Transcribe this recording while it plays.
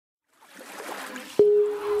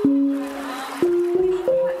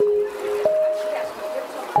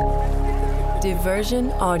Version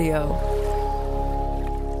Audio.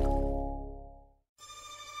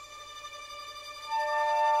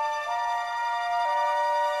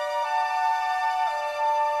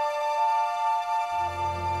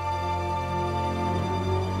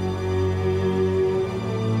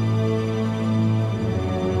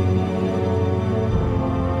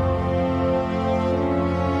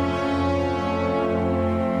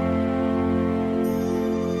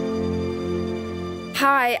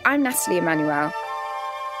 Hi, I'm Natalie Emmanuel.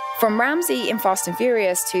 From Ramsay in Fast and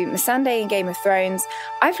Furious to Missandei in Game of Thrones,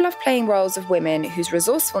 I've loved playing roles of women whose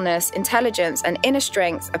resourcefulness, intelligence, and inner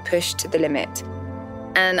strength are pushed to the limit.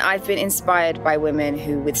 And I've been inspired by women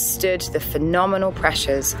who withstood the phenomenal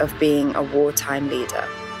pressures of being a wartime leader.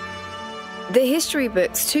 The history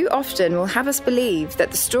books too often will have us believe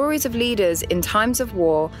that the stories of leaders in times of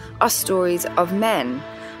war are stories of men,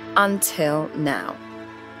 until now.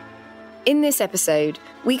 In this episode,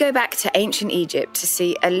 we go back to ancient Egypt to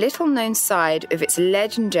see a little-known side of its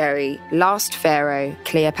legendary last pharaoh,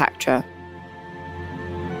 Cleopatra.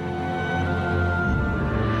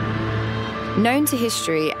 Known to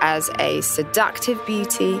history as a seductive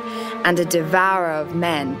beauty and a devourer of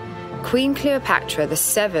men, Queen Cleopatra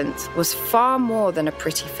VII was far more than a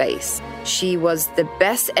pretty face. She was the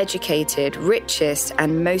best educated, richest,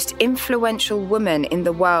 and most influential woman in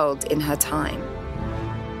the world in her time.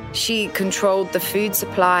 She controlled the food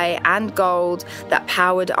supply and gold that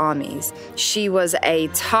powered armies. She was a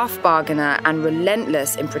tough bargainer and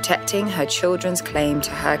relentless in protecting her children's claim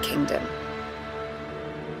to her kingdom.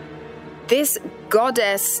 This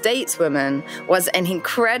goddess stateswoman was an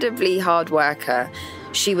incredibly hard worker.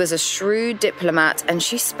 She was a shrewd diplomat and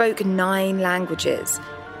she spoke 9 languages.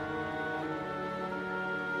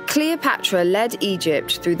 Cleopatra led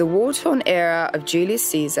Egypt through the war-torn era of Julius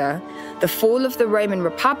Caesar, the fall of the Roman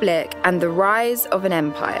Republic, and the rise of an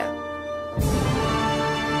empire.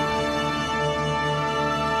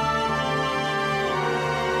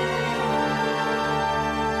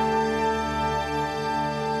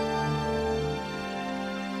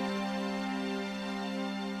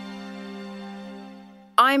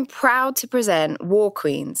 I'm proud to present War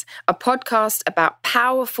Queens, a podcast about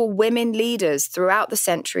powerful women leaders throughout the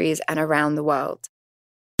centuries and around the world.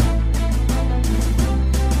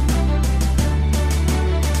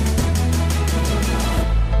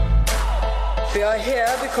 We are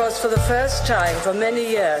here because for the first time for many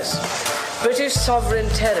years, British sovereign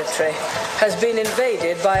territory has been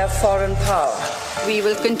invaded by a foreign power. We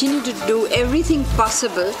will continue to do everything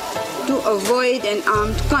possible to avoid an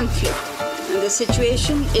armed conflict. And the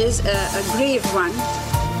situation is a grave one.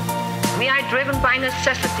 We are driven by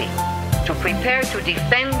necessity to prepare to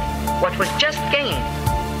defend what was just gained,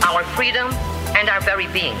 our freedom and our very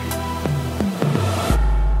being.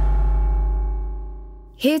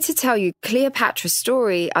 Here to tell you Cleopatra's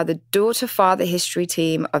story are the daughter-father history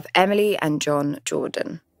team of Emily and John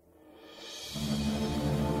Jordan.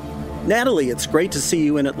 Natalie, it's great to see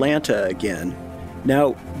you in Atlanta again.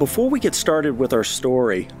 Now, before we get started with our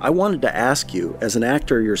story, I wanted to ask you, as an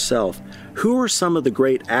actor yourself, who are some of the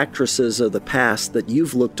great actresses of the past that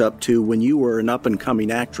you've looked up to when you were an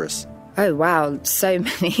up-and-coming actress? Oh, wow, so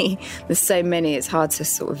many. There's so many, it's hard to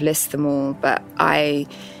sort of list them all. But I,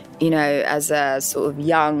 as a sort of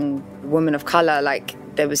young woman of colour,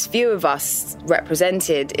 there was few of us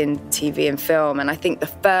represented in TV and film. And I think the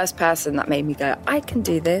first person that made me go, I can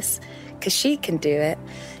do this, because she can do it,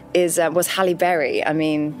 was Halle Berry. I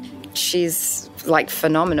mean, she's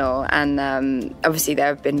phenomenal, and obviously there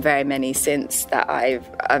have been very many since that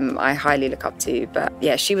I highly look up to. But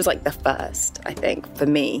yeah, she was the first, I think, for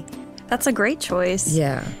me. That's a great choice.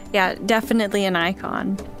 Yeah, definitely an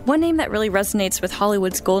icon. One name that really resonates with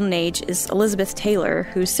Hollywood's golden age is Elizabeth Taylor,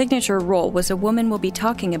 whose signature role was a woman we'll be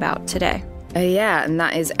talking about today. Oh yeah, and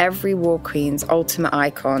that is every war queen's ultimate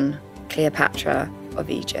icon, Cleopatra of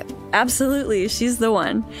Egypt. Absolutely, she's the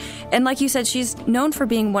one. And like you said, she's known for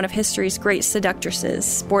being one of history's great seductresses,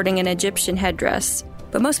 sporting an Egyptian headdress.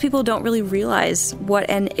 But most people don't really realize what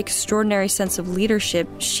an extraordinary sense of leadership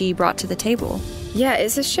she brought to the table. Yeah,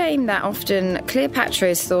 it's a shame that often Cleopatra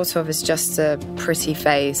is thought of as just a pretty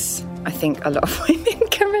face. I think a lot of women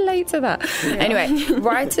can relate to that. Yeah. Anyway,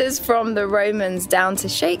 writers from the Romans down to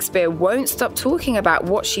Shakespeare won't stop talking about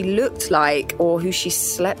what she looked like or who she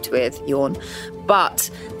slept with, yawn. But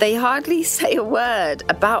they hardly say a word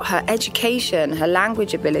about her education, her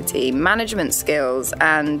language ability, management skills,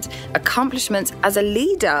 and accomplishments as a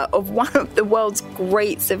leader of one of the world's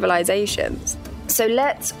great civilizations. So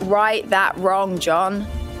let's right that wrong, John.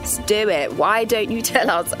 Let's do it. Why don't you tell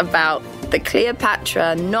us about the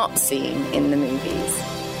Cleopatra not seen in the movies?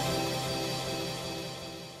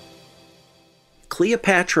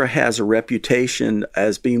 Cleopatra has a reputation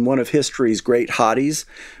as being one of history's great hotties,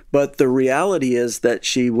 but the reality is that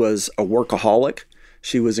she was a workaholic.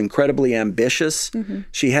 She was incredibly ambitious.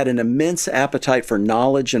 She had an immense appetite for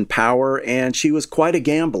knowledge and power, and she was quite a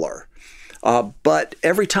gambler. But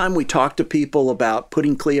every time we talk to people about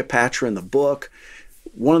putting Cleopatra in the book,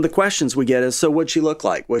 one of the questions we get is, so what'd she look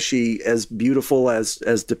like? Was she as beautiful as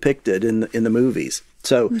depicted in the movies?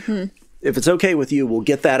 So if it's okay with you, we'll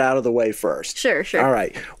get that out of the way first. Sure. All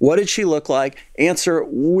right. What did she look like? Answer,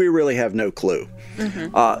 we really have no clue.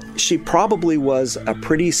 She probably was a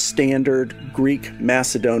pretty standard Greek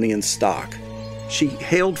Macedonian stock. She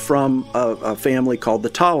hailed from a family called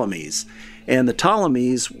the Ptolemies. And the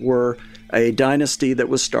Ptolemies were a dynasty that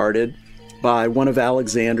was started by one of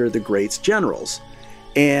Alexander the Great's generals.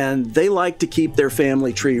 And they liked to keep their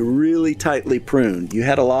family tree really tightly pruned. You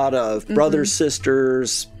had a lot of brothers,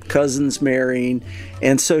 sisters, cousins marrying.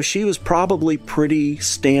 And so she was probably pretty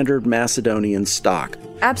standard Macedonian stock.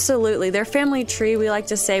 Absolutely. Their family tree, we like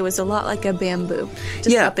to say, was a lot like a bamboo,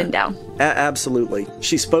 just up and down. Absolutely.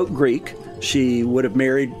 She spoke Greek. She would have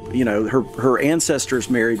married, her ancestors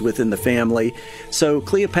married within the family. So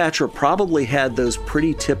Cleopatra probably had those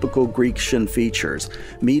pretty typical Grecian features.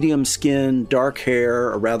 Medium skin, dark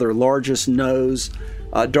hair, a rather largish nose,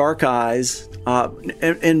 dark eyes,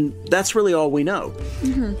 and that's really all we know.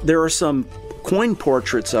 There are some coin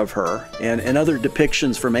portraits of her and other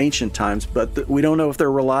depictions from ancient times, but we don't know if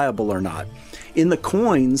they're reliable or not. In the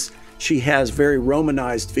coins, she has very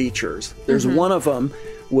Romanized features. There's one of them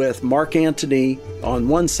with Mark Antony on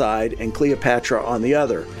one side and Cleopatra on the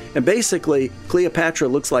other. And basically, Cleopatra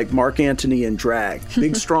looks like Mark Antony in drag.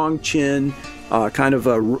 Big, strong chin, kind of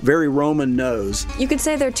a very Roman nose. You could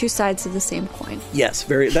say they're two sides of the same coin. Yes,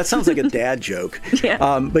 that sounds like a dad joke.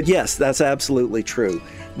 But yes, that's absolutely true.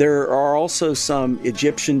 There are also some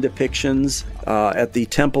Egyptian depictions at the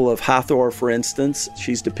Temple of Hathor, for instance.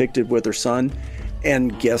 She's depicted with her son.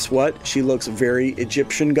 And guess what? She looks very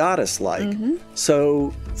Egyptian goddess-like.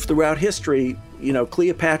 So throughout history,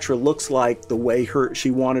 Cleopatra looks like the way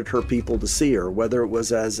she wanted her people to see her, whether it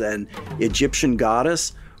was as an Egyptian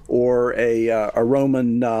goddess or a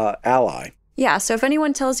Roman ally. Yeah, so if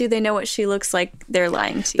anyone tells you they know what she looks like, they're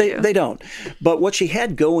lying to you. They don't. But what she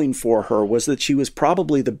had going for her was that she was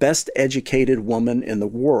probably the best educated woman in the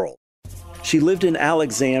world. She lived in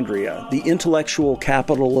Alexandria, the intellectual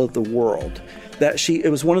capital of the world. It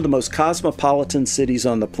was one of the most cosmopolitan cities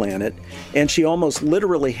on the planet, and she almost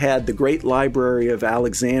literally had the great library of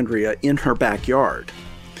Alexandria in her backyard.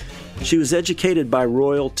 She was educated by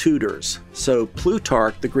royal tutors, so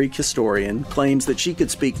Plutarch, the Greek historian, claims that she could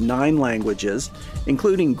speak 9 languages,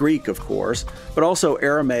 including Greek, of course, but also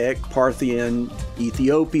Aramaic, Parthian,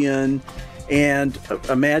 Ethiopian, and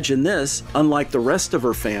imagine this, unlike the rest of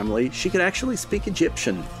her family, she could actually speak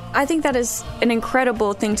Egyptian. I think that is an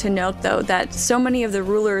incredible thing to note, though, that so many of the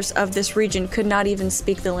rulers of this region could not even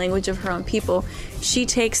speak the language of her own people. She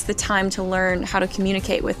takes the time to learn how to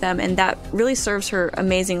communicate with them, and that really serves her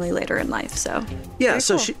amazingly later in life. So yeah,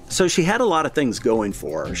 so she had a lot of things going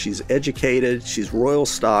for her. She's educated, she's royal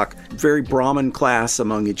stock, very Brahmin class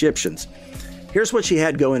among Egyptians. Here's what she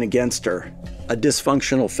had going against her: a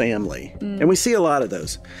dysfunctional family. And we see a lot of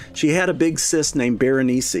those. She had a big sis named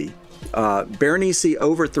Berenice. Berenice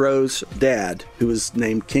overthrows dad, who was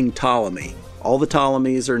named King Ptolemy. All the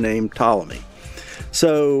Ptolemies are named Ptolemy.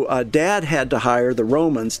 So dad had to hire the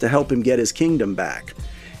Romans to help him get his kingdom back.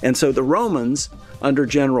 And so the Romans, under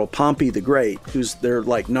General Pompey the Great, who's their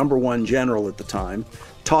number one general at the time,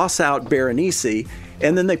 toss out Berenice,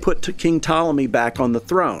 and then they put King Ptolemy back on the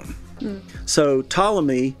throne. So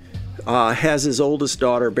Ptolemy has his oldest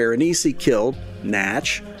daughter Berenice killed,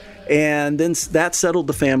 Natch, and then that settled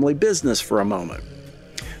the family business for a moment.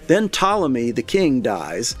 Then Ptolemy, the king,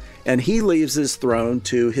 dies, and he leaves his throne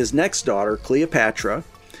to his next daughter, Cleopatra,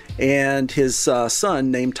 and his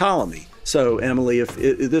son named Ptolemy. So, Emily,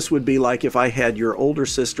 this would be like if I had your older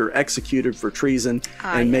sister executed for treason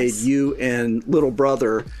and made you and little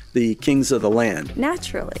brother the kings of the land.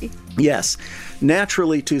 Naturally. Yes,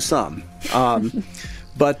 naturally to some.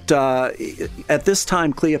 But at this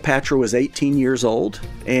time, Cleopatra was 18 years old,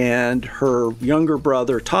 and her younger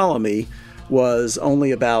brother, Ptolemy, was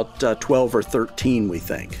only about 12 or 13, we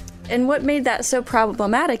think. And what made that so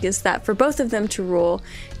problematic is that for both of them to rule,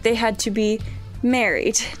 they had to be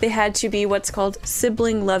married. They had to be what's called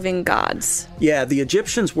sibling-loving gods. Yeah, the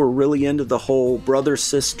Egyptians were really into the whole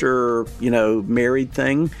brother-sister, married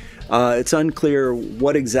thing. It's unclear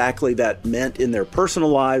what exactly that meant in their personal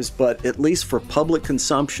lives, but at least for public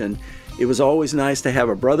consumption, It was always nice to have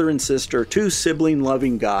a brother and sister, two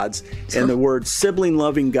sibling-loving gods. And the word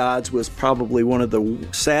sibling-loving gods was probably one of the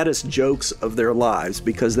saddest jokes of their lives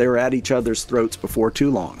because they were at each other's throats before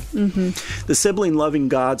too long. Mm-hmm. The sibling-loving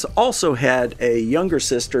gods also had a younger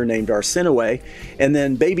sister named Arsinoe, and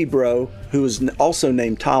then baby bro, who was also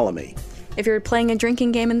named Ptolemy. If you're playing a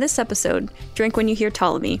drinking game in this episode, drink when you hear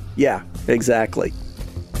Ptolemy. Yeah, exactly.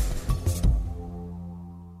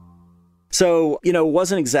 So, it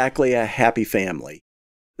wasn't exactly a happy family.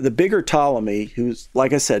 The bigger Ptolemy, who's,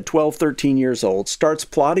 like I said, 12, 13 years old, starts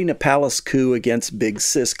plotting a palace coup against big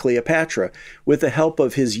sis Cleopatra with the help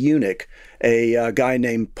of his eunuch, a guy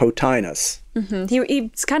named Pothinus. Mm-hmm.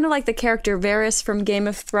 He's kind of like the character Varys from Game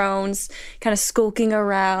of Thrones, kind of skulking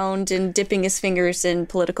around and dipping his fingers in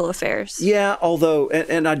political affairs. Yeah, although,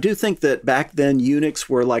 and I do think that back then eunuchs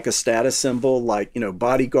were like a status symbol, like,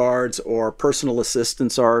 bodyguards or personal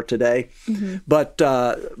assistants are today. Mm-hmm. But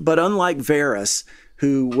unlike Varys,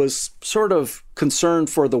 who was sort of concerned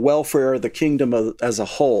for the welfare of the kingdom as a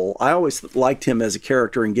whole, I always liked him as a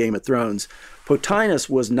character in Game of Thrones. Pothinus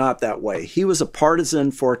was not that way. He was a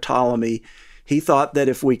partisan for Ptolemy. He thought that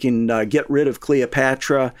if we can get rid of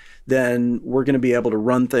Cleopatra, then we're going to be able to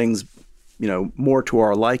run things, more to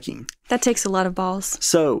our liking. That takes a lot of balls.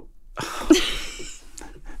 So,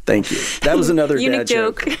 thank you. That was another dad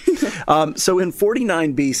joke. So in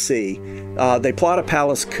 49 BC, they plot a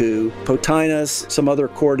palace coup. Pothinus, some other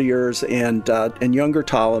courtiers, and younger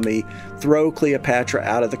Ptolemy throw Cleopatra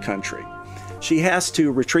out of the country. She has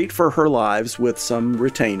to retreat for her lives with some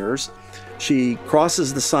retainers. She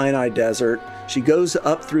crosses the Sinai Desert. She goes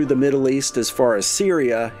up through the Middle East as far as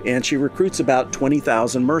Syria, and she recruits about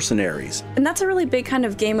 20,000 mercenaries. And that's a really big kind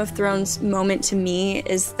of Game of Thrones moment to me,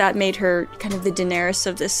 is that made her kind of the Daenerys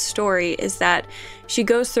of this story, is that she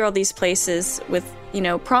goes through all these places with,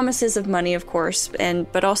 promises of money, of course,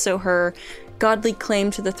 but also her godly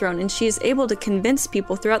claim to the throne. And she is able to convince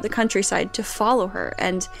people throughout the countryside to follow her.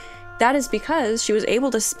 And that is because she was able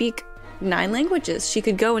to speak 9 languages. She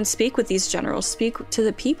could go and speak with these generals, speak to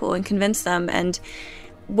the people and convince them. And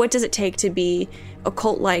what does it take to be a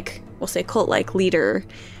cult-like leader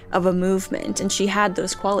of a movement? And she had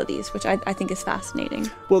those qualities, which I think is fascinating.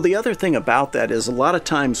 Well, the other thing about that is a lot of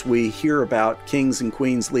times we hear about kings and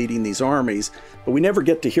queens leading these armies, but we never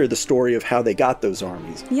get to hear the story of how they got those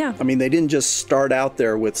armies. Yeah. I mean, they didn't just start out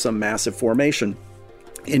there with some massive formation.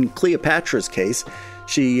 In Cleopatra's case,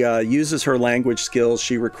 she uses her language skills.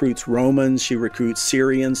 She recruits Romans. She recruits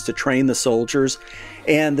Syrians to train the soldiers.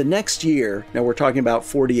 And the next year, now we're talking about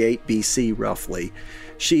 48 BC roughly,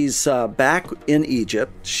 she's back in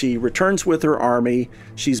Egypt. She returns with her army.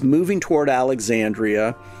 She's moving toward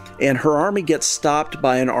Alexandria. And her army gets stopped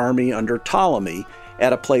by an army under Ptolemy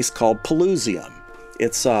at a place called Pelusium.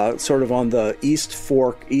 It's sort of on the east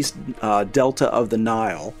delta of the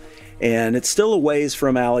Nile. And it's still a ways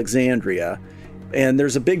from Alexandria. And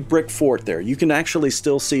there's a big brick fort there. You can actually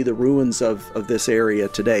still see the ruins of this area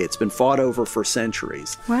today. It's been fought over for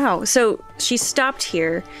centuries. Wow. So she stopped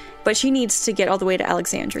here, but she needs to get all the way to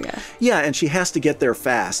Alexandria. Yeah, and she has to get there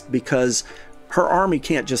fast because her army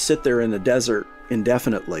can't just sit there in the desert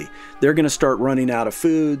indefinitely. They're going to start running out of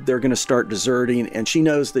food. They're going to start deserting. And she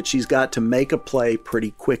knows that she's got to make a play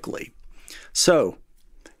pretty quickly. So,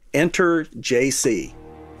 enter JC.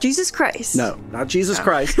 Jesus Christ. No, not Jesus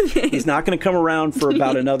Christ. He's not going to come around for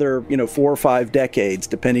about another, 4 or 5 decades,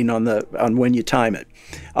 depending on when you time it.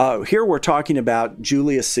 Here we're talking about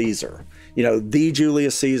Julius Caesar. The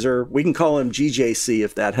Julius Caesar. We can call him GJC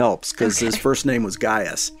if that helps, because his first name was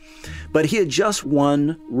Gaius. But he had just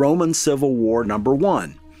won Roman Civil War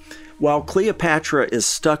 #1. While Cleopatra is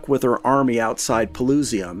stuck with her army outside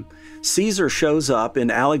Pelusium, Caesar shows up in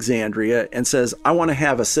Alexandria and says, I want to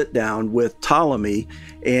have a sit down with Ptolemy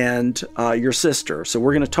and your sister. So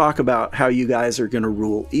we're going to talk about how you guys are going to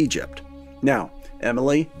rule Egypt. Now,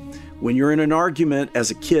 Emily, when you're in an argument as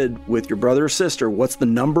a kid with your brother or sister, what's the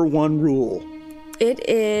 #1 rule? It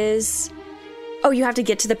is, you have to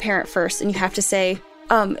get to the parent first and you have to say,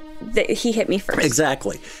 he hit me first.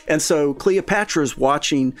 Exactly. And so Cleopatra's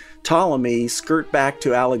watching Ptolemy skirt back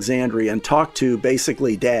to Alexandria and talk to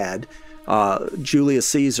basically dad, Julius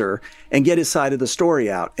Caesar, and get his side of the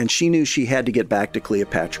story out. And she knew she had to get back to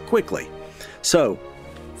Cleopatra quickly. So,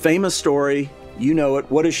 famous story, you know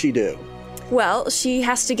it. What does she do? Well, she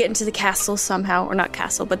has to get into the castle somehow, or not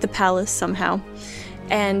castle, but the palace somehow.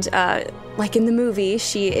 And like in the movie,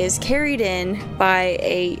 she is carried in by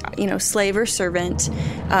a, slave or servant.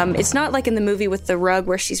 It's not like in the movie with the rug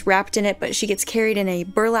where she's wrapped in it, but she gets carried in a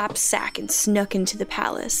burlap sack and snuck into the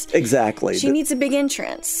palace. Exactly. She needs a big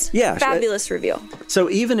entrance. Yeah. Fabulous reveal. So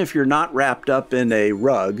even if you're not wrapped up in a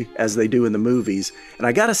rug, as they do in the movies, and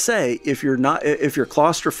I gotta say, if you're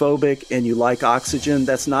claustrophobic and you like oxygen,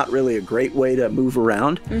 that's not really a great way to move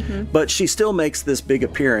around. Mm-hmm. But she still makes this big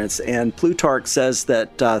appearance, and Plutarch says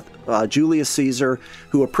that Julius Caesar,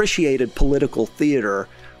 who appreciated political theater,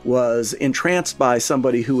 was entranced by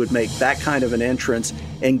somebody who would make that kind of an entrance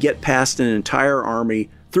and get past an entire army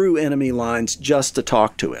through enemy lines just to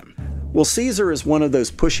talk to him. Well, Caesar is one of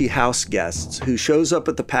those pushy house guests who shows up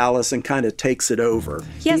at the palace and kind of takes it over.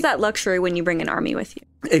 He has that luxury when you bring an army with you.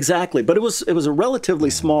 Exactly, but it was a relatively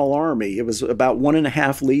small army. It was about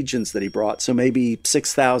 1.5 legions that he brought, so maybe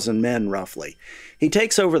 6,000 men roughly. He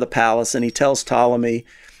takes over the palace and he tells Ptolemy,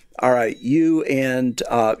 all right, you and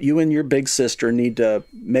your big sister need to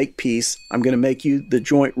make peace. I'm going to make you the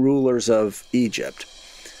joint rulers of Egypt.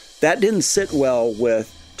 That didn't sit well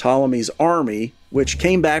with Ptolemy's army, which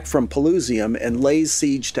came back from Pelusium and lays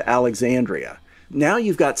siege to Alexandria. Now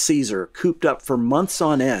you've got Caesar cooped up for months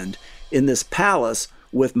on end in this palace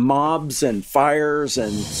with mobs and fires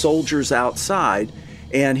and soldiers outside,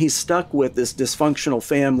 and he's stuck with this dysfunctional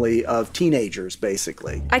family of teenagers,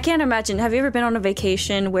 basically. I can't imagine. Have you ever been on a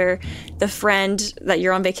vacation where the friend that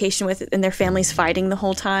you're on vacation with and their family's fighting the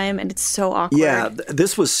whole time, and it's so awkward? Yeah,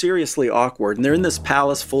 this was seriously awkward. And they're in this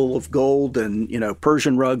palace full of gold and,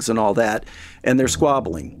 Persian rugs and all that, and they're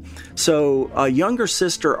squabbling. So a younger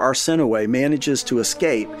sister, Arsinoe, manages to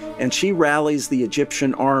escape, and she rallies the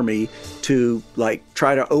Egyptian army to,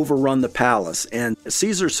 try to overrun the palace. And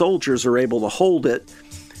Caesar's soldiers are able to hold it,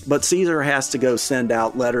 but Caesar has to go send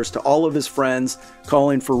out letters to all of his friends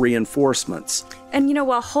calling for reinforcements. And,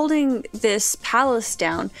 while holding this palace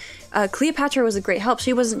down, Cleopatra was a great help.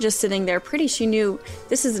 She wasn't just sitting there pretty. She knew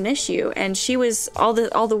this is an issue, and she was all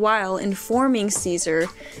the while informing Caesar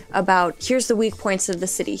about, here's the weak points of the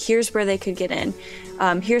city, here's where they could get in,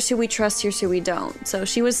 here's who we trust, here's who we don't. So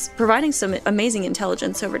she was providing some amazing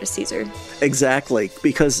intelligence over to Caesar. Exactly,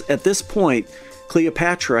 because at this point,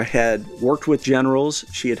 Cleopatra had worked with generals.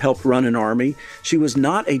 She had helped run an army. She was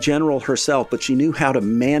not a general herself, but she knew how to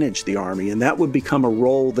manage the army, and that would become a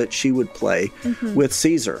role that she would play with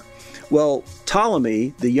Caesar. Well,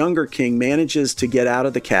 Ptolemy, the younger king, manages to get out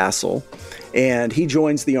of the castle, and he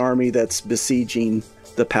joins the army that's besieging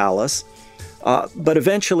the palace. But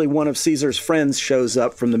eventually one of Caesar's friends shows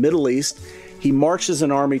up from the Middle East. He marches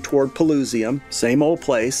an army toward Pelusium, same old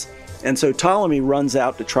place. And so Ptolemy runs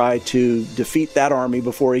out to try to defeat that army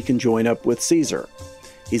before he can join up with Caesar.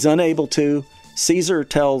 He's unable to. Caesar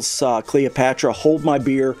tells Cleopatra, hold my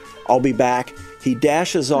beer, I'll be back. He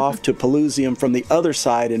dashes off to Pelusium from the other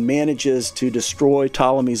side and manages to destroy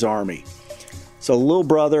Ptolemy's army. So little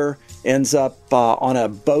brother ends up on a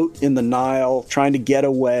boat in the Nile trying to get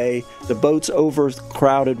away. The boat's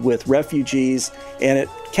overcrowded with refugees and it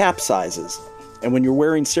capsizes. And when you're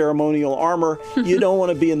wearing ceremonial armor, you don't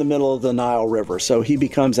want to be in the middle of the Nile River. So he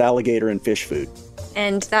becomes alligator and fish food.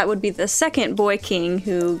 And that would be the second boy king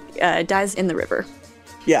who dies in the river.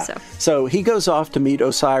 Yeah. So he goes off to meet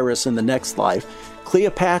Osiris in the next life.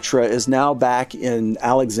 Cleopatra is now back in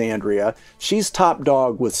Alexandria. She's top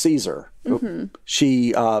dog with Caesar. Mm-hmm.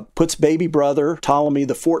 She puts baby brother Ptolemy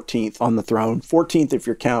the 14th on the throne. 14th if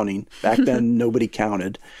you're counting. Back then, nobody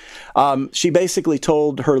counted. She basically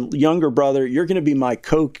told her younger brother, you're going to be my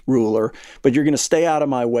co-ruler, but you're going to stay out of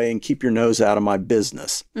my way and keep your nose out of my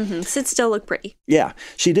business. Mm-hmm. Sit still, look pretty. Yeah.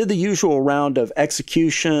 She did the usual round of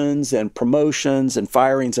executions and promotions and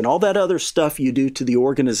firings and all that other stuff you do to the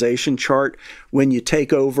organization chart when you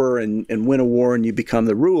take over and win a war and you become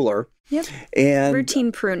the ruler. Yep. And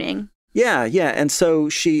routine pruning. Yeah. And so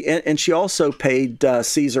she also paid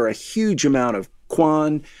Caesar a huge amount of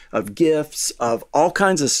quan, of gifts, of all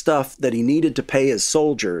kinds of stuff that he needed to pay his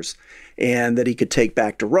soldiers and that he could take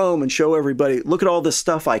back to Rome and show everybody, look at all this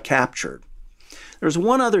stuff I captured. There's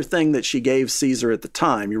one other thing that she gave Caesar at the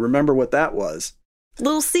time. You remember what that was?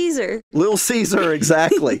 Little Caesar. Little Caesar,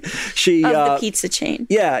 exactly. She of the pizza chain.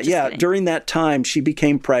 Yeah. Kidding. During that time, she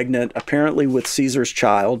became pregnant, apparently with Caesar's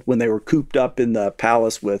child, when they were cooped up in the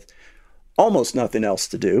palace with almost nothing else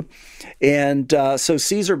to do. And so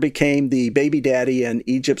Caesar became the baby daddy and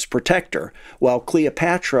Egypt's protector, while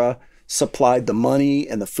Cleopatra supplied the money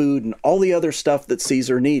and the food and all the other stuff that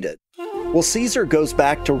Caesar needed. Well, Caesar goes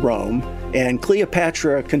back to Rome, and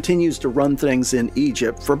Cleopatra continues to run things in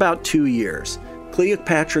Egypt for about 2 years.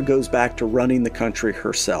 Cleopatra goes back to running the country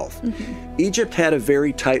herself. Mm-hmm. Egypt had a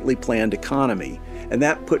very tightly planned economy, and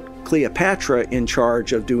that put Cleopatra in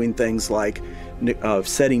charge of doing things like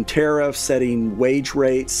setting tariffs, setting wage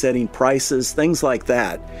rates, setting prices, things like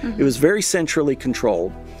that. It was very centrally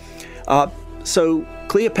controlled. So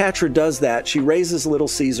Cleopatra does that. She raises little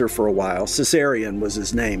Caesar for a while. Caesarion was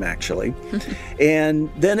his name, actually.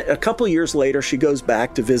 And then a couple years later, she goes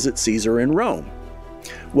back to visit Caesar in Rome.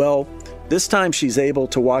 Well, this time she's able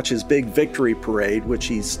to watch his big victory parade, which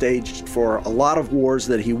he staged for a lot of wars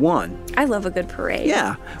that he won. I love a good parade.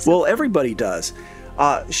 Yeah, well, everybody does.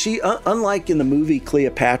 She, unlike in the movie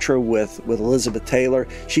Cleopatra with Elizabeth Taylor,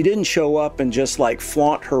 she didn't show up and just like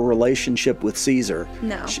flaunt her relationship with Caesar.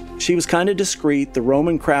 No. She was kind of discreet. The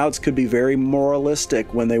Roman crowds could be very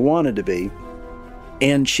moralistic when they wanted to be.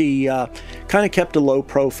 And she kind of kept a low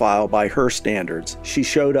profile by her standards. She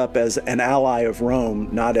showed up as an ally of Rome,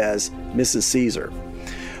 not as Mrs. Caesar.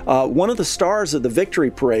 One of the stars of the victory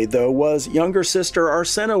parade, though, was younger sister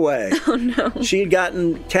Arsinoe. Oh, no. She had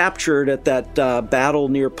gotten captured at that battle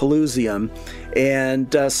near Pelusium,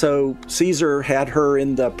 and so Caesar had her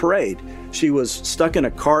in the parade. She was stuck in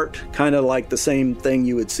a cart, kind of like the same thing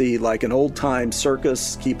you would see like an old-time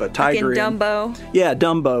circus, keep a tiger like in Dumbo. Yeah,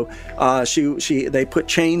 Dumbo. They put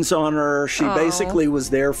chains on her. She basically was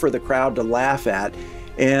there for the crowd to laugh at.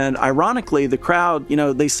 And ironically, the crowd,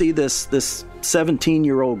 they see this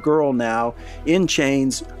 17-year-old girl now in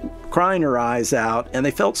chains, crying her eyes out, and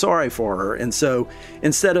they felt sorry for her. And so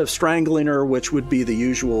instead of strangling her, which would be the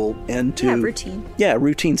usual end to...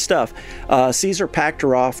 routine stuff, Caesar packed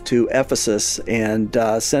her off to Ephesus and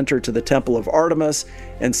sent her to the Temple of Artemis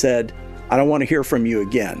and said, I don't want to hear from you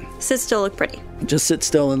again. Sit still, look pretty. Just sit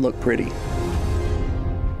still and look pretty.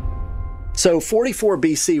 So 44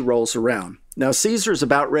 BC rolls around. Now, Caesar's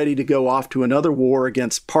about ready to go off to another war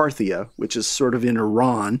against Parthia, which is sort of in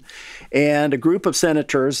Iran, and a group of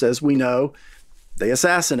senators, as we know, they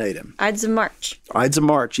assassinate him. Ides of March. Ides of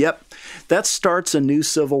March, yep. That starts a new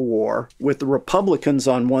civil war with the Republicans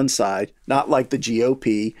on one side, not like the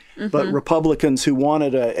GOP, but Republicans who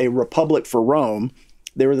wanted a republic for Rome.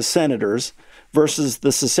 They were the senators versus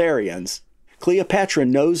the Caesarians. Cleopatra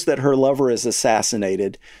knows that her lover is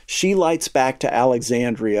assassinated. She lights back to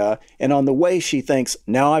Alexandria, and on the way she thinks,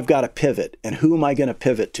 now I've got to pivot, and who am I going to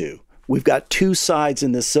pivot to? We've got two sides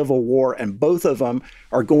in this civil war, and both of them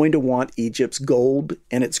are going to want Egypt's gold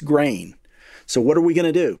and its grain. So what are we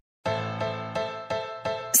going to do?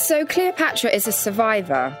 So Cleopatra is a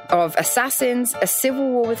survivor of assassins, a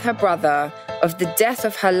civil war with her brother, of the death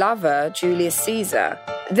of her lover, Julius Caesar.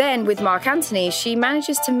 Then, with Mark Antony, she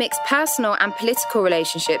manages to mix personal and political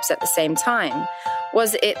relationships at the same time.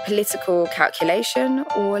 Was it political calculation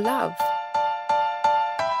or love?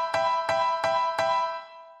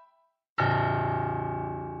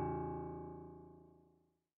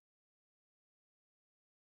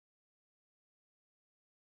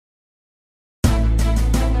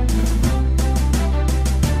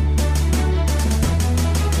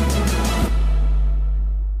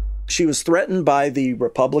 She was threatened by the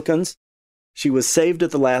Republicans. She was saved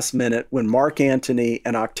at the last minute when Mark Antony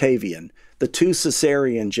and Octavian, the two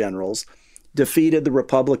Caesarian generals, defeated the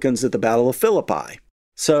Republicans at the Battle of Philippi.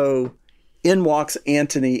 So in walks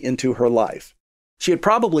Antony into her life. She had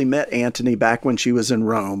probably met Antony back when she was in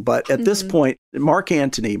Rome, but at this point,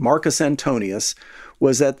 Marcus Antonius,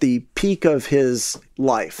 was at the peak of his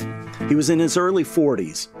life. He was in his early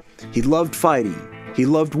 40s. He loved fighting. He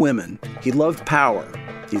loved women. He loved power.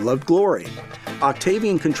 He loved glory.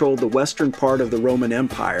 Octavian controlled the western part of the Roman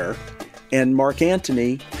Empire, and Mark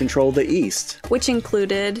Antony controlled the east. Which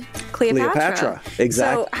included Cleopatra.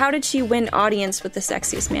 Exactly. So how did she win audience with the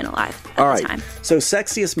sexiest man alive at the time? So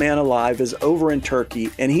Sexiest Man Alive is over in Turkey,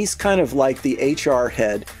 and he's kind of like the HR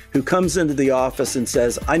head who comes into the office and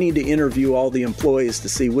says, I need to interview all the employees to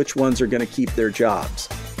see which ones are going to keep their jobs.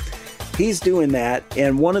 He's doing that,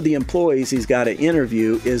 and one of the employees he's got to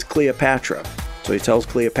interview is Cleopatra. So he tells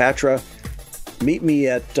Cleopatra, meet me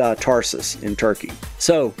at Tarsus in Turkey.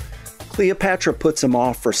 So Cleopatra puts him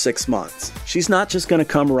off for 6 months. She's not just going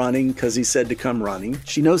to come running because he said to come running.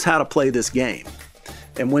 She knows how to play this game.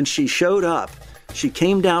 And when she showed up, she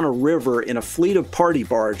came down a river in a fleet of party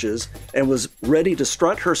barges and was ready to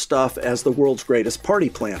strut her stuff as the world's greatest party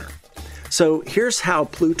planner. So here's how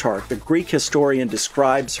Plutarch, the Greek historian,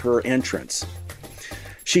 describes her entrance.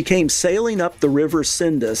 She came sailing up the river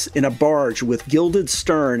Cydnus in a barge with gilded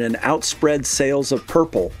stern and outspread sails of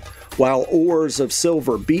purple, while oars of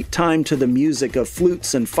silver beat time to the music of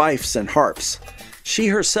flutes and fifes and harps. She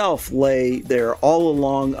herself lay there all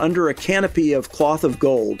along under a canopy of cloth of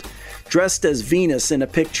gold, dressed as Venus in a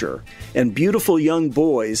picture, and beautiful young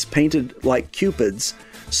boys, painted like cupids,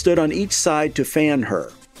 stood on each side to fan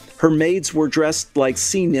her. Her maids were dressed like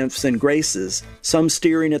sea nymphs and graces, some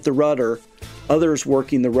steering at the rudder, others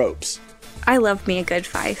working the ropes. I love me a good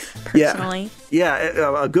fife, personally.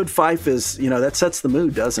 Yeah, a good fife is, that sets the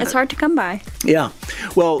mood, doesn't it? It's hard to come by. Yeah.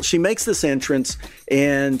 Well, she makes this entrance,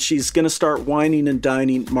 and she's going to start wining and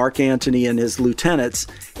dining Mark Antony and his lieutenants,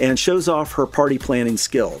 and shows off her party planning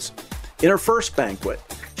skills. In her first banquet,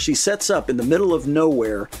 she sets up in the middle of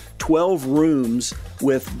nowhere 12 rooms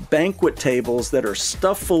with banquet tables that are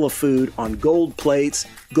stuffed full of food on gold plates,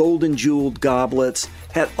 gold and jeweled goblets,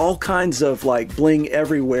 had all kinds of bling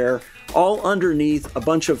everywhere, all underneath a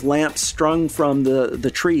bunch of lamps strung from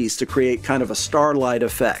the trees to create kind of a starlight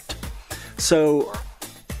effect. So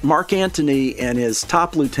Mark Antony and his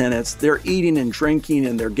top lieutenants, they're eating and drinking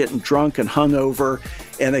and they're getting drunk and hungover,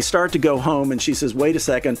 and they start to go home, and she says, wait a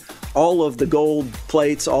second, all of the gold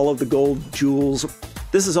plates, all of the gold jewels,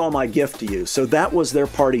 this is all my gift to you. So that was their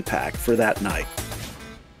party pack for that night.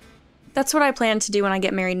 That's what I plan to do when I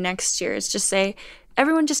get married next year, is just say,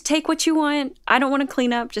 everyone just take what you want. I don't want to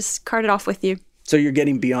clean up. Just cart it off with you. So you're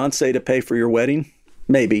getting Beyonce to pay for your wedding?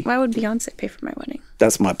 Maybe. Why would Beyonce pay for my wedding?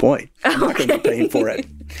 That's my point. I'm not going to be paying for it.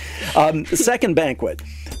 The second banquet,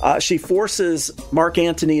 she forces Mark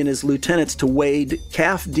Antony and his lieutenants to wade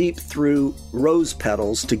calf deep through rose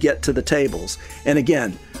petals to get to the tables. And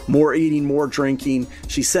again, more eating, more drinking.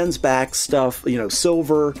 She sends back stuff,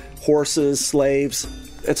 silver, horses, slaves.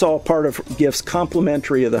 It's all part of gifts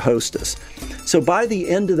complimentary of the hostess. So by the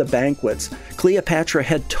end of the banquets, Cleopatra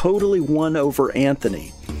had totally won over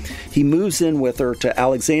Antony. He moves in with her to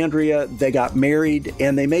Alexandria, they got married,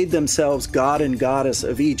 and they made themselves god and goddess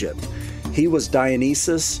of Egypt. He was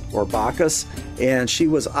Dionysus, or Bacchus, and she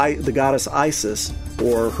was the goddess Isis,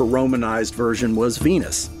 or her Romanized version was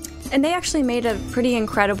Venus. And they actually made a pretty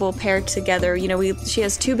incredible pair together. She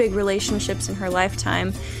has two big relationships in her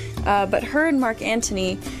lifetime, but her and Mark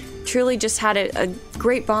Antony truly just had a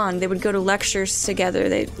great bond. They would go to lectures together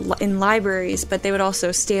in libraries, but they would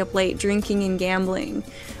also stay up late drinking and gambling.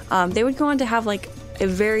 They would go on to have a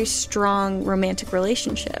very strong romantic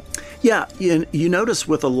relationship. Yeah, you notice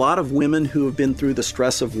with a lot of women who have been through the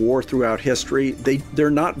stress of war throughout history, they're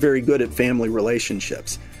not very good at family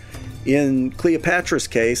relationships. In Cleopatra's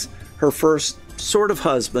case, her first sort of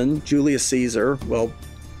husband, Julius Caesar, well,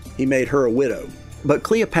 he made her a widow. But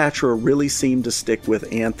Cleopatra really seemed to stick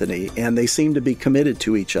with Antony, and they seemed to be committed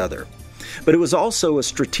to each other. But it was also a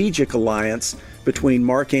strategic alliance between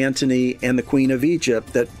Mark Antony and the Queen of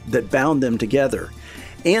Egypt that bound them together.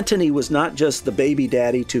 Antony was not just the baby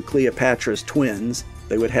daddy to Cleopatra's twins,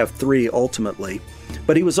 they would have 3 ultimately,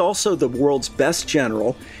 but he was also the world's best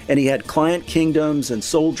general, and he had client kingdoms and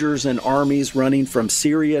soldiers and armies running from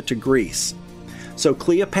Syria to Greece. So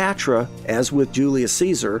Cleopatra, as with Julius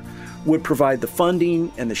Caesar, would provide the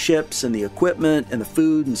funding and the ships and the equipment and the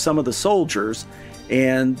food and some of the soldiers,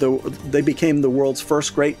 and they became the world's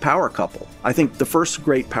first great power couple. I think the first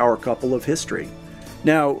great power couple of history.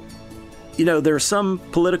 Now, there are some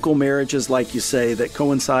political marriages, like you say, that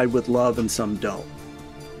coincide with love and some don't.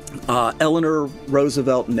 Eleanor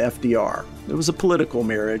Roosevelt and FDR. It was a political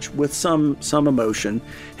marriage with some emotion.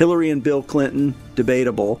 Hillary and Bill Clinton,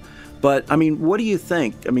 debatable. But, what do you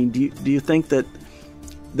think? Do you think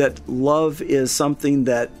that love is something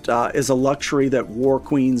that is a luxury that war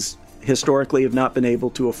queens historically have not been able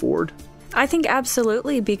to afford? I think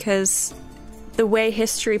absolutely, because the way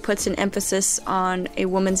history puts an emphasis on a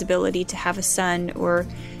woman's ability to have a son, or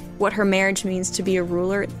what her marriage means to be a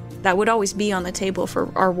ruler, that would always be on the table for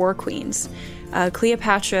our war queens.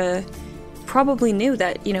 Cleopatra probably knew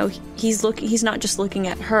that, he's not just looking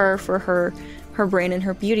at her for her brain and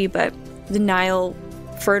her beauty, but the Nile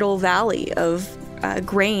fertile valley of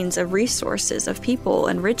grains, of resources, of people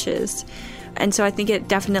and riches. And so I think it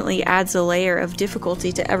definitely adds a layer of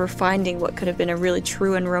difficulty to ever finding what could have been a really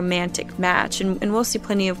true and romantic match. And we'll see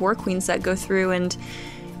plenty of war queens that go through and,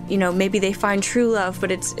 maybe they find true love,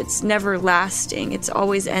 but it's never lasting. It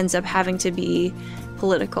always ends up having to be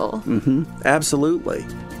political. Mm-hmm. Absolutely.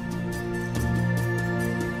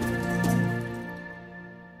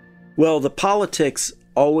 Well, the politics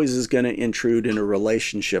always is going to intrude in a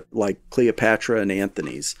relationship like Cleopatra and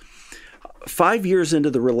Antony's. 5 years into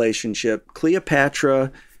the relationship,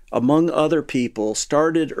 Cleopatra, among other people,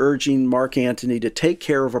 started urging Mark Antony to take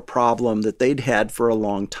care of a problem that they'd had for a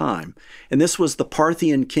long time. And this was the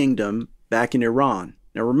Parthian kingdom back in Iran.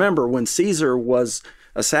 Now remember, when Caesar was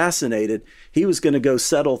assassinated, he was going to go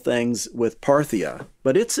settle things with Parthia.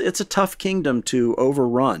 But it's a tough kingdom to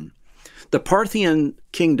overrun. The Parthian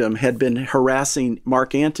kingdom had been harassing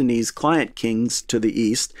Mark Antony's client kings to the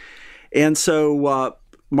east. And so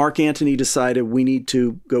Mark Antony decided we need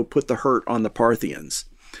to go put the hurt on the Parthians.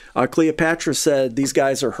 Cleopatra said, "These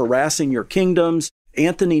guys are harassing your kingdoms."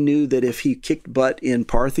 Antony knew that if he kicked butt in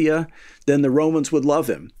Parthia, then the Romans would love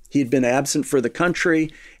him. He'd been absent for the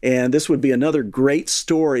country, and this would be another great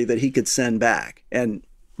story that he could send back. And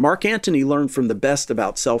Mark Antony learned from the best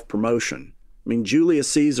about self-promotion. I mean, Julius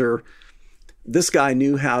Caesar, this guy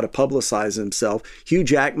knew how to publicize himself. Hugh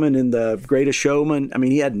Jackman in The Greatest Showman, I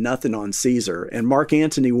mean, he had nothing on Caesar, and Mark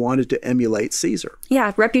Antony wanted to emulate Caesar.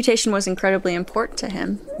 Yeah, reputation was incredibly important to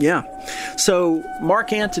him. Yeah. So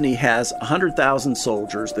Mark Antony has 100,000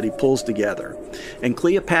 soldiers that he pulls together, and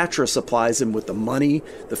Cleopatra supplies him with the money,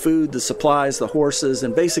 the food, the supplies, the horses,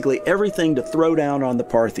 and basically everything to throw down on the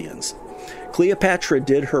Parthians. Cleopatra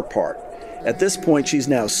did her part. At this point, she's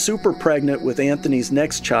now super pregnant with Antony's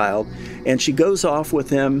next child, and she goes off with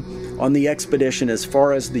him on the expedition as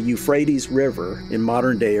far as the Euphrates River in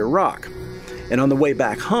modern-day Iraq. And on the way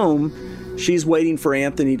back home, she's waiting for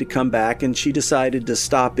Antony to come back, and she decided to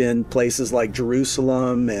stop in places like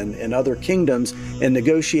Jerusalem and other kingdoms and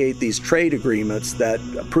negotiate these trade agreements that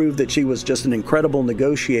proved that she was just an incredible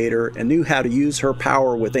negotiator and knew how to use her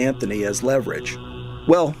power with Antony as leverage.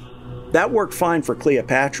 Well, that worked fine for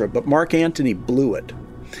Cleopatra, but Mark Antony blew it.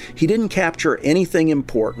 He didn't capture anything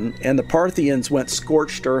important, and the Parthians went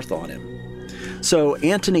scorched earth on him. So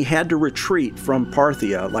Antony had to retreat from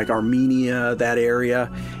Parthia, like Armenia, that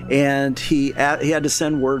area, and he had to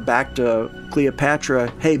send word back to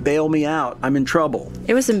Cleopatra, "Hey, bail me out. I'm in trouble."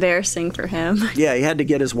 It was embarrassing for him. Yeah, he had to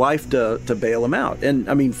get his wife to bail him out. And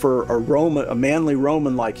I mean, for a manly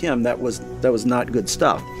Roman like him, that was not good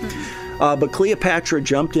stuff. But Cleopatra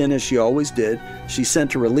jumped in as she always did. She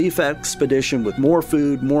sent a relief expedition with more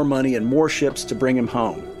food, more money, and more ships to bring him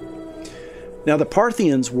home. Now, the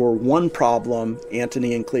Parthians were one problem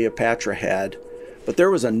Antony and Cleopatra had, but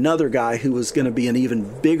there was another guy who was going to be an even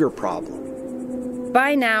bigger problem.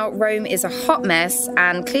 By now, Rome is a hot mess,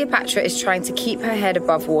 and Cleopatra is trying to keep her head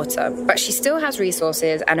above water, but she still has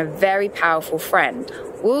resources and a very powerful friend.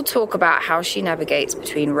 We'll talk about how she navigates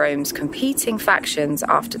between Rome's competing factions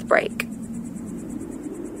after the break.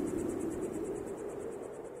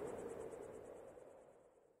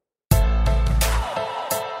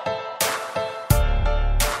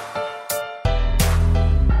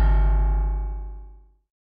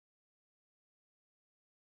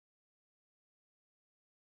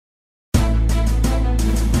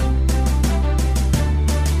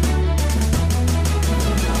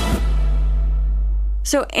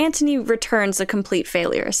 So Antony returns a complete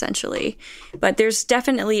failure, essentially. But there's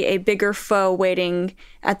definitely a bigger foe waiting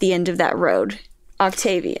at the end of that road,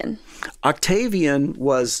 Octavian. Octavian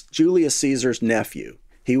was Julius Caesar's nephew.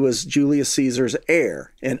 He was Julius Caesar's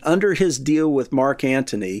heir. And under his deal with Mark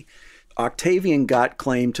Antony, Octavian got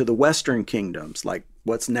claim to the Western kingdoms, like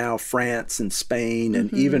what's now France and Spain,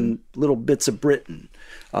 and even little bits of Britain,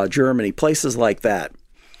 Germany, places like that.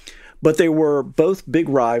 But they were both big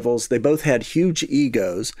rivals. They both had huge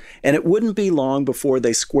egos, and it wouldn't be long before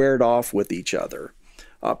they squared off with each other.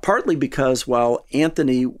 Partly because while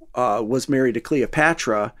Antony was married to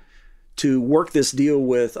Cleopatra, to work this deal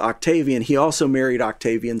with Octavian, he also married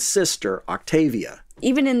Octavian's sister, Octavia.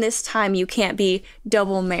 Even in this time, you can't be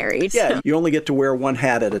double married. Yeah, you only get to wear one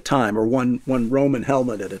hat at a time, or one Roman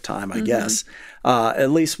helmet at a time, I guess, at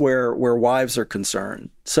least where wives are concerned.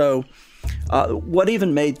 So what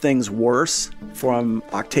even made things worse from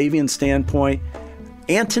Octavian's standpoint,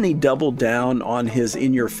 Antony doubled down on his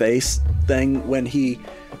in-your-face thing when he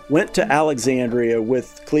went to Alexandria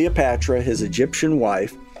with Cleopatra, his Egyptian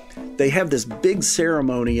wife. They have this big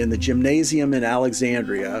ceremony in the gymnasium in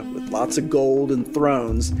Alexandria with lots of gold and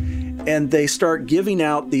thrones, and they start giving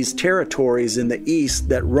out these territories in the east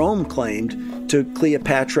that Rome claimed to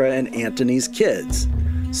Cleopatra and Antony's kids.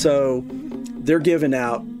 So they're giving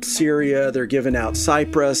out Syria, they're giving out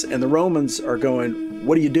Cyprus, and the Romans are going,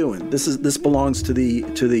 "What are you doing? This belongs to the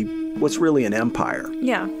what's really an empire."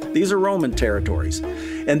 Yeah. These are Roman territories.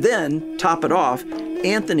 And then, top it off,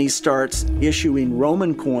 Antony starts issuing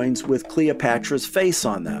Roman coins with Cleopatra's face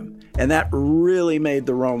on them. And that really made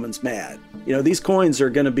the Romans mad. You know, these coins are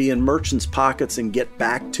going to be in merchants' pockets and get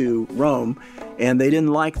back to Rome, and they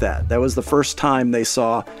didn't like that. That was the first time they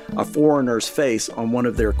saw a foreigner's face on one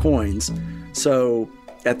of their coins. So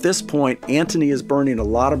at this point, Antony is burning a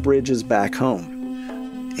lot of bridges back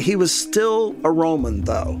home. He was still a Roman,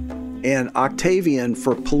 though, and Octavian,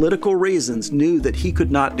 for political reasons, knew that he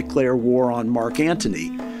could not declare war on Mark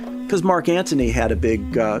Antony because Mark Antony had a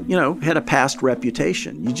big, had a past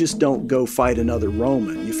reputation. You just don't go fight another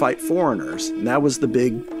Roman. You fight foreigners. And that was the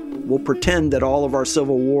big, we'll pretend that all of our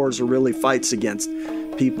civil wars are really fights against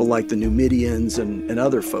people like the Numidians and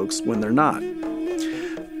other folks when they're not.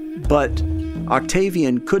 But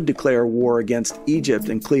Octavian could declare war against Egypt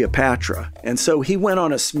and Cleopatra. And so he went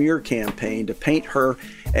on a smear campaign to paint her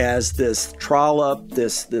as this trollop,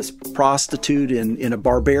 this prostitute in a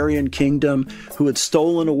barbarian kingdom who had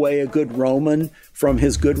stolen away a good Roman from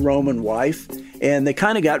his good Roman wife. And they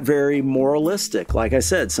kind of got very moralistic. Like I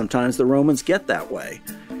said, sometimes the Romans get that way.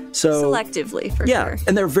 So selectively, for sure. Yeah,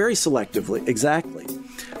 and they're very selectively, exactly.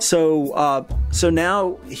 So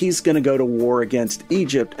now he's going to go to war against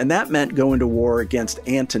Egypt, and that meant going to war against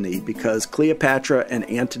Antony because Cleopatra and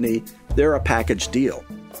Antony, they're a package deal.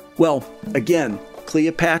 Well, again,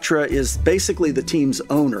 Cleopatra is basically the team's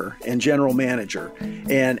owner and general manager,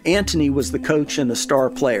 and Antony was the coach and the star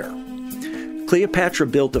player. Cleopatra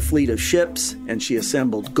built a fleet of ships, and she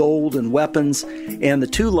assembled gold and weapons, and the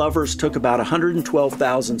two lovers took about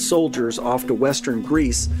 112,000 soldiers off to western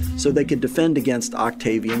Greece so they could defend against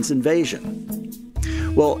Octavian's invasion.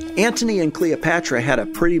 Well, Antony and Cleopatra had a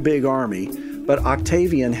pretty big army, but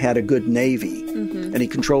Octavian had a good navy, and he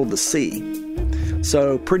controlled the sea.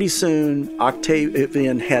 So pretty soon,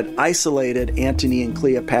 Octavian had isolated Antony and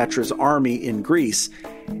Cleopatra's army in Greece,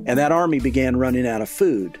 and that army began running out of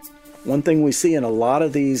food. One thing we see in a lot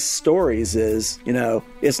of these stories is,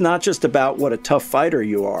 it's not just about what a tough fighter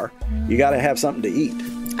you are. You got to have something to eat.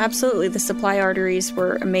 Absolutely. The supply arteries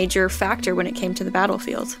were a major factor when it came to the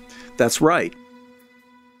battlefield. That's right.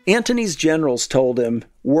 Antony's generals told him,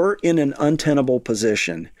 "We're in an untenable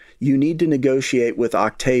position. You need to negotiate with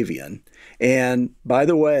Octavian. And by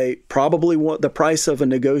the way, probably the price of a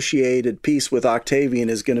negotiated peace with Octavian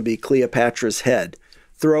is going to be Cleopatra's head.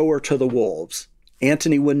 Throw her to the wolves."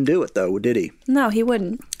 Antony wouldn't do it, though, did he? No, he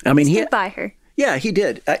wouldn't. I mean, he stood by her. Yeah, he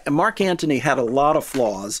did. Mark Antony had a lot of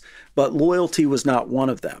flaws, but loyalty was not one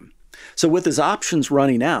of them. So with his options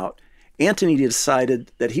running out, Antony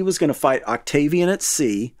decided that he was going to fight Octavian at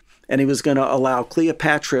sea, and he was going to allow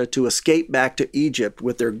Cleopatra to escape back to Egypt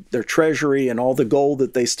with their treasury and all the gold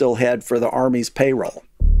that they still had for the army's payroll.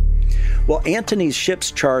 Well, Antony's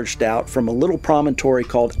ships charged out from a little promontory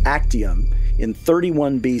called Actium in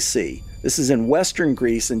 31 BC. This is in western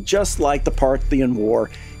Greece, and just like the Parthian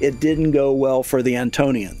War, it didn't go well for the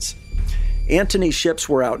Antonians. Antony's ships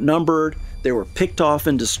were outnumbered, they were picked off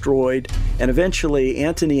and destroyed, and eventually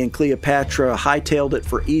Antony and Cleopatra hightailed it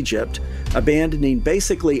for Egypt, abandoning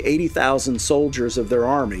basically 80,000 soldiers of their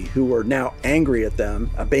army who were now angry at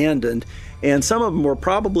them, abandoned, and some of them were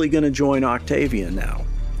probably going to join Octavian now.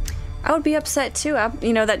 I would be upset too.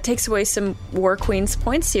 That takes away some War Queen's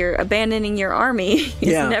points here. Abandoning your army is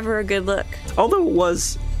never a good look. Although it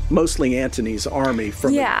was mostly Antony's army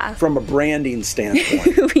from a branding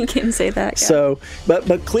standpoint. We can say that. Yeah. So,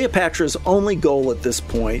 but Cleopatra's only goal at this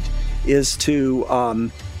point is to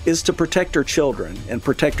protect her children and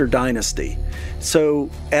protect her dynasty. So,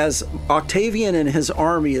 as Octavian and his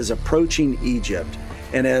army is approaching Egypt,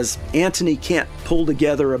 and as Antony can't pull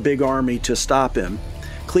together a big army to stop him,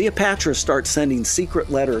 Cleopatra starts sending secret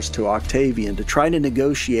letters to Octavian to try to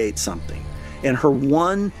negotiate something. And her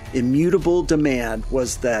one immutable demand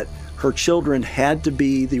was that her children had to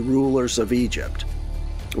be the rulers of Egypt.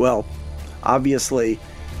 Well, obviously,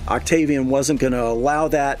 Octavian wasn't going to allow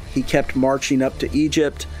that. He kept marching up to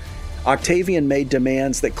Egypt. Octavian made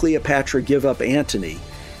demands that Cleopatra give up Antony.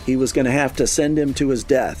 He was going to have to send him to his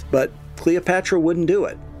death, but Cleopatra wouldn't do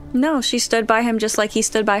it. No, she stood by him just like he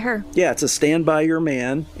stood by her. Yeah, it's a stand by your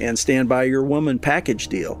man and stand by your woman package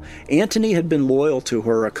deal. Antony had been loyal to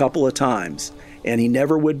her a couple of times, and he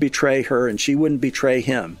never would betray her, and she wouldn't betray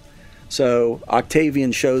him. So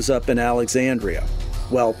Octavian shows up in Alexandria.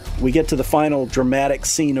 Well, we get to the final dramatic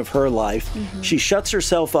scene of her life. Mm-hmm. She shuts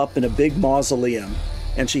herself up in a big mausoleum,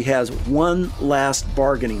 and she has one last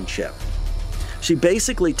bargaining chip. She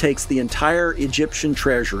basically takes the entire Egyptian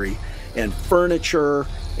treasury and furniture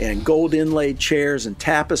and gold inlaid chairs and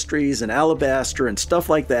tapestries and alabaster and stuff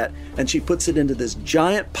like that, and she puts it into this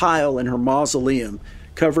giant pile in her mausoleum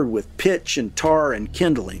covered with pitch and tar and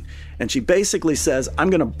kindling. And she basically says, "I'm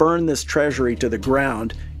going to burn this treasury to the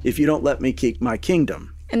ground if you don't let me keep my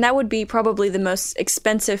kingdom." And that would be probably the most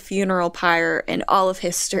expensive funeral pyre in all of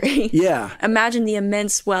history. Yeah. Imagine the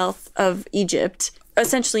immense wealth of Egypt,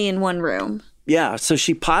 essentially in one room. Yeah, so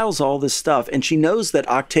she piles all this stuff, and she knows that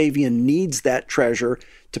Octavian needs that treasure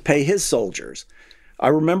to pay his soldiers. I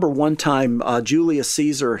remember one time Julius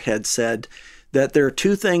Caesar had said that there are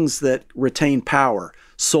two things that retain power,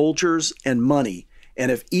 soldiers and money. And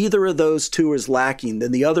if either of those two is lacking,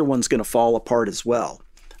 then the other one's going to fall apart as well.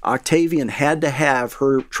 Octavian had to have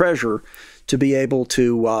her treasure to be able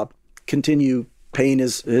to continue paying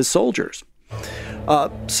his soldiers.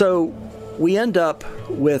 So we end up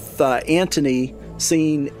with Antony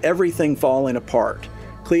seeing everything falling apart.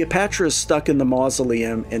 Cleopatra is stuck in the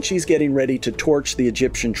mausoleum, and she's getting ready to torch the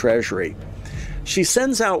Egyptian treasury. She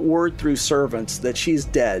sends out word through servants that she's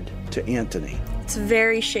dead to Antony. It's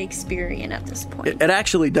very Shakespearean at this point. It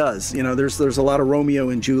actually does. There's a lot of Romeo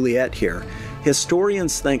and Juliet here.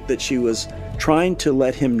 Historians think that she was trying to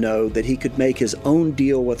let him know that he could make his own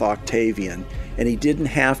deal with Octavian, and he didn't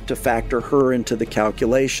have to factor her into the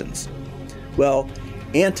calculations. Well,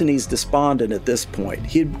 Antony's despondent at this point.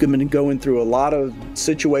 He'd been going through a lot of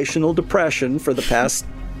situational depression for the past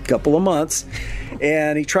couple of months,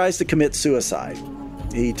 and he tries to commit suicide.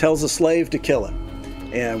 He tells a slave to kill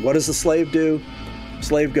him. And what does the slave do?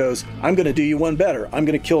 Slave goes, I'm going to do you one better. I'm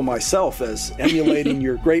going to kill myself, as emulating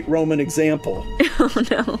your great Roman example. Oh,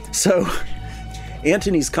 no. So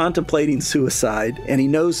Antony's contemplating suicide, and he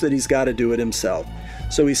knows that he's got to do it himself.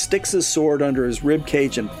 So he sticks his sword under his rib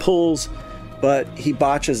cage and pulls, but he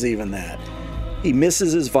botches even that. He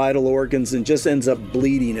misses his vital organs and just ends up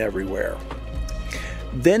bleeding everywhere.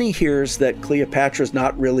 Then he hears that Cleopatra's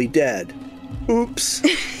not really dead. Oops.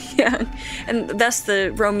 Yeah, and that's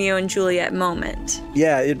the Romeo and Juliet moment.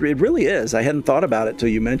 Yeah, it really is. I hadn't thought about it till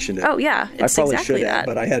you mentioned it. Oh, yeah, it's I probably exactly should have, that.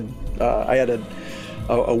 but I had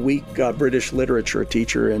a weak British literature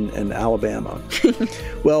teacher in Alabama.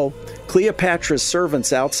 Well, Cleopatra's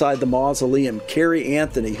servants outside the mausoleum carry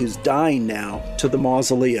Antony, who's dying now, to the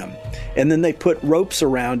mausoleum. And then they put ropes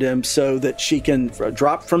around him so that she can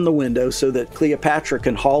drop from the window, so that Cleopatra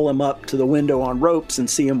can haul him up to the window on ropes and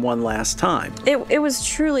see him one last time. It was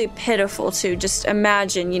truly pitiful, too. Just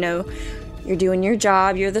imagine, you're doing your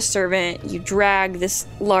job, you're the servant, you drag this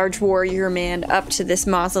large warrior man up to this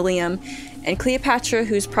mausoleum, and Cleopatra,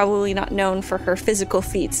 who's probably not known for her physical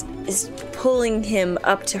feats, is pulling him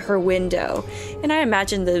up to her window. And I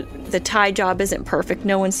imagine the tie job isn't perfect.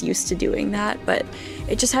 No one's used to doing that, but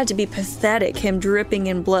it just had to be pathetic, him dripping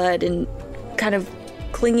in blood and kind of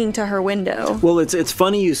clinging to her window. Well, it's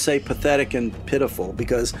funny you say pathetic and pitiful,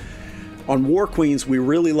 because on War Queens, we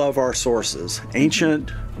really love our sources,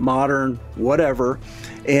 ancient, modern, whatever.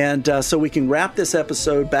 And so we can wrap this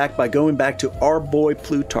episode back by going back to our boy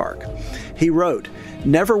Plutarch. He wrote,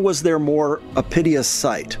 "Never was there more a piteous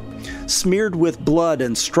sight. Smeared with blood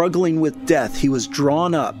and struggling with death, he was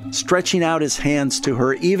drawn up, stretching out his hands to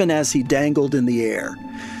her even as he dangled in the air.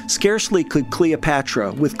 Scarcely could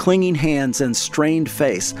Cleopatra, with clinging hands and strained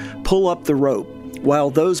face, pull up the rope, while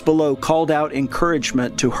those below called out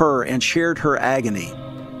encouragement to her and shared her agony."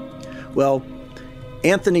 Well,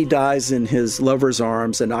 Antony dies in his lover's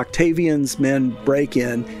arms, and Octavian's men break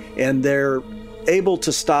in, and they're able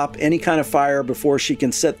to stop any kind of fire before she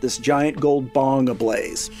can set this giant gold bong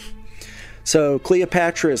ablaze. So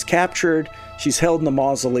Cleopatra is captured. She's held in the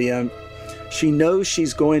mausoleum. She knows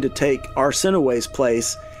she's going to take Arsinoe's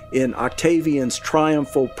place in Octavian's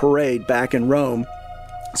triumphal parade back in Rome.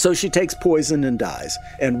 So she takes poison and dies.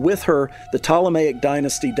 And with her, the Ptolemaic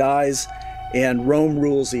dynasty dies, and Rome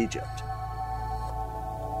rules Egypt.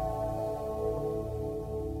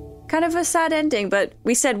 Kind of a sad ending, but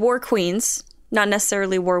we said war queens, not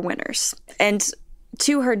necessarily war winners. And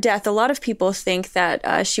to her death, a lot of people think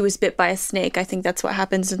that she was bit by a snake. I think that's what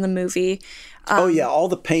happens in the movie. Oh, yeah, all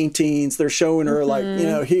the paintings, they're showing her like,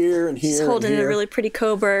 here and here. She's holding and here. a really pretty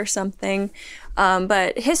cobra or something.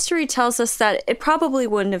 But history tells us that it probably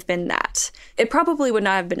wouldn't have been that. It probably would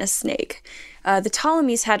not have been a snake. The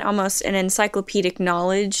Ptolemies had almost an encyclopedic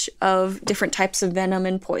knowledge of different types of venom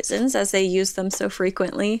and poisons, as they used them so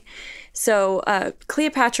frequently. So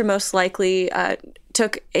Cleopatra most likely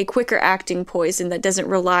took a quicker acting poison that doesn't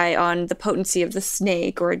rely on the potency of the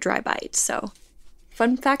snake or a dry bite. So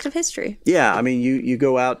fun fact of history. Yeah, I mean, you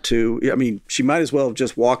go out to, she might as well have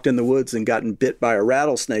just walked in the woods and gotten bit by a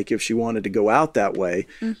rattlesnake if she wanted to go out that way.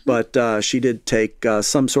 Mm-hmm. But she did take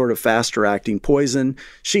some sort of faster acting poison.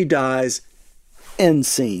 She dies. End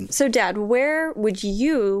scene. So, Dad, where would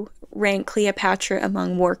you rank Cleopatra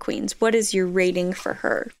among war queens? What is your rating for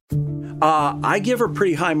her? I give her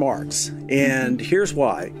pretty high marks, and here's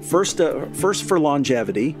why. First for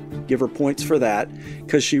longevity, give her points for that,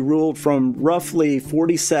 because she ruled from roughly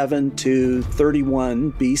 47 to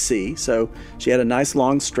 31 BC, so she had a nice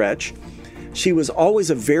long stretch. She was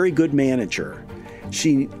always a very good manager.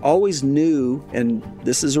 She always knew, and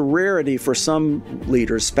this is a rarity for some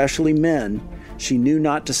leaders, especially men, she knew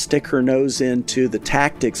not to stick her nose into the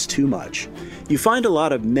tactics too much. You find a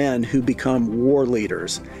lot of men who become war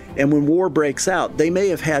leaders, and when war breaks out, they may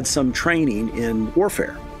have had some training in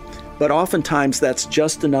warfare, but oftentimes that's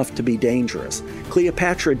just enough to be dangerous.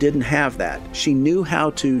 Cleopatra didn't have that. She knew how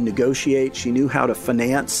to negotiate, she knew how to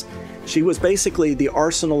finance. She was basically the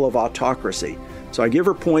arsenal of autocracy. So I give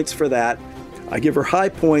her points for that. I give her high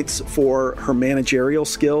points for her managerial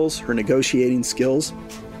skills, her negotiating skills.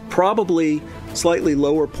 Probably slightly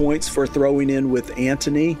lower points for throwing in with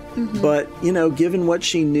Antony. But, given what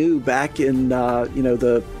she knew back in,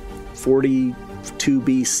 the 42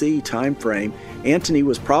 BC time frame, Antony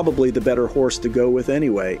was probably the better horse to go with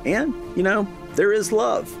anyway. And, there is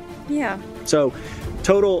love. Yeah. So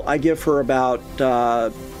total, I give her about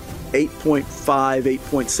 8.5,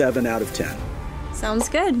 8.7 out of 10. Sounds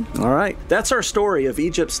good. All right. That's our story of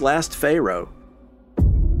Egypt's last pharaoh.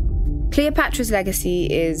 Cleopatra's legacy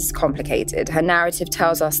is complicated. Her narrative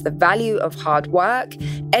tells us the value of hard work,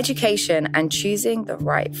 education, and choosing the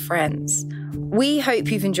right friends. We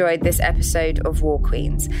hope you've enjoyed this episode of War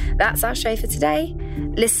Queens. That's our show for today.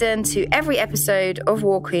 Listen to every episode of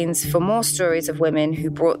War Queens for more stories of women who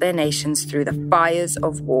brought their nations through the fires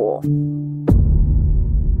of war.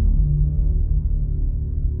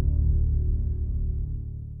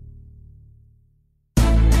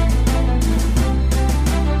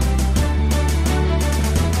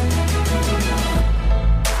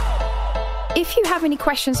 If you have any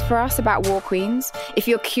questions for us about War Queens, if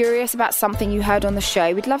you're curious about something you heard on the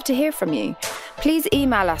show, we'd love to hear from you. Please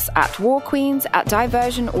email us at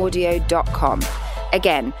warqueens@diversionaudio.com.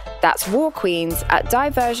 Again, that's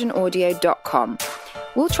warqueens@diversionaudio.com.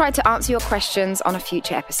 We'll try to answer your questions on a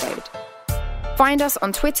future episode. Find us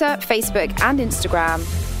on Twitter, Facebook, and Instagram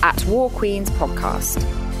at War Queens Podcast.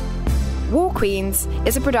 War Queens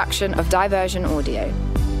is a production of Diversion Audio.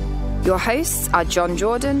 Your hosts are John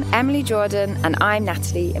Jordan, Emily Jordan, and I'm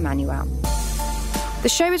Natalie Emmanuel. The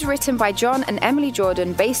show is written by John and Emily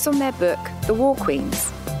Jordan based on their book, The War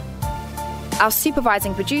Queens. Our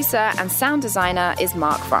supervising producer and sound designer is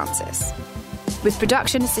Mark Francis, with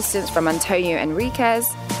production assistance from Antonio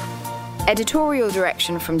Enriquez, editorial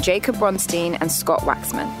direction from Jacob Bronstein and Scott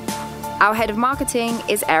Waxman. Our head of marketing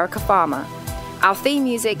is Erica Farmer. Our theme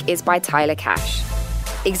music is by Tyler Cash.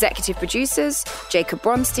 Executive producers, Jacob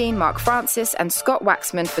Bronstein, Mark Francis, and Scott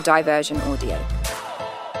Waxman for Diversion Audio.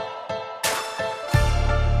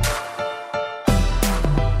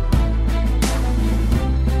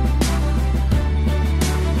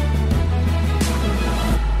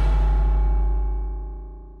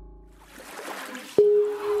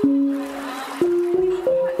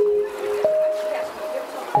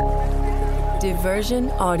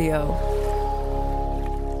 Diversion Audio.